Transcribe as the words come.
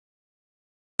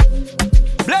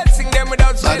Blessing them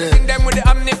without stressing them with the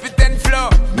omnipotent flow.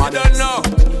 You don't know.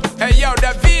 Hey yo,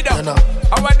 Davido,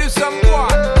 I wanna do some more.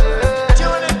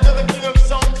 Tune into the king of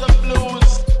sounds and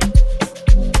blues.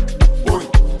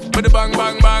 With the bang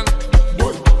bang bang.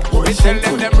 We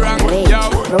tell them wrong. Yo,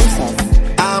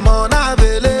 I'm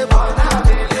unavailable.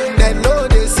 They know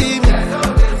they see me.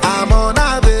 I'm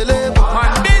unavailable.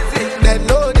 man busy. They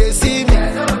know they see me.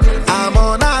 I'm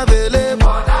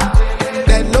unavailable.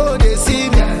 They know they see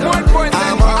me. 1 point.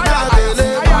 I'm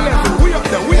unavailable.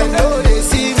 They know they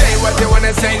see me. Say what you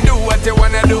wanna say, do what you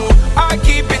wanna do. I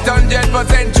keep it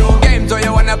 100% true. Games so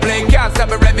you wanna play, can't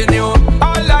stop a revenue.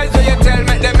 All lies so you tell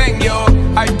me them hang you.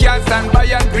 I can't stand by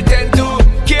and pretend to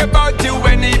care about you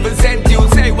when even sent you.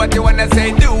 Say what you wanna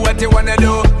say, do what you wanna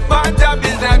do. My job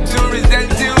is not to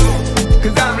resent you,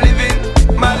 cause I'm living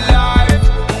my life.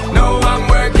 No, I'm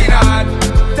working hard.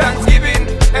 Thanksgiving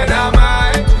and I'm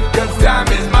high, cause time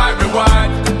is my reward.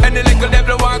 And the little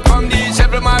devil won't come the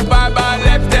shovel my Bible.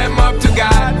 Left them up to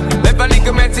God. Left a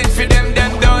little message for them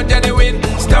don't genuine.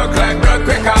 Stuck like broke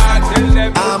record. Tell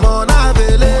them I'm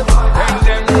unavailable.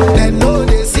 tell them They know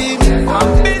they see me.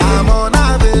 I'm busy. I'm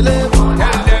unavailable.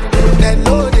 Tell them They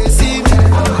know they see me.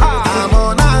 I'm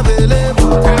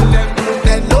unavailable. tell them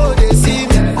They know they see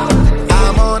me.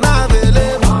 I'm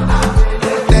unavailable.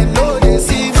 They know they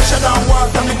see me. Fresh down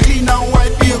water, me clean and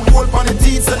white. Be a gold on the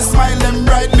teeth, so the smile them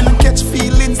bright. Me no catch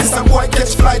feelings, this a boy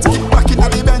catch flights. Kick back in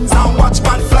the Benz and watch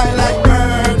man fly like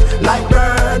bird, like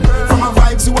bird. From a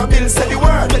vibes who a bill say the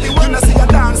word. You know see a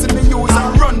dance in me use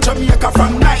and run Jamaica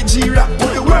from Nigeria to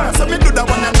the world. So me do that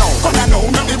one I know. Come I know,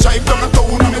 me drive down the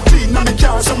town, me clean, me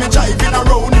car, so me drive in a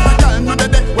road.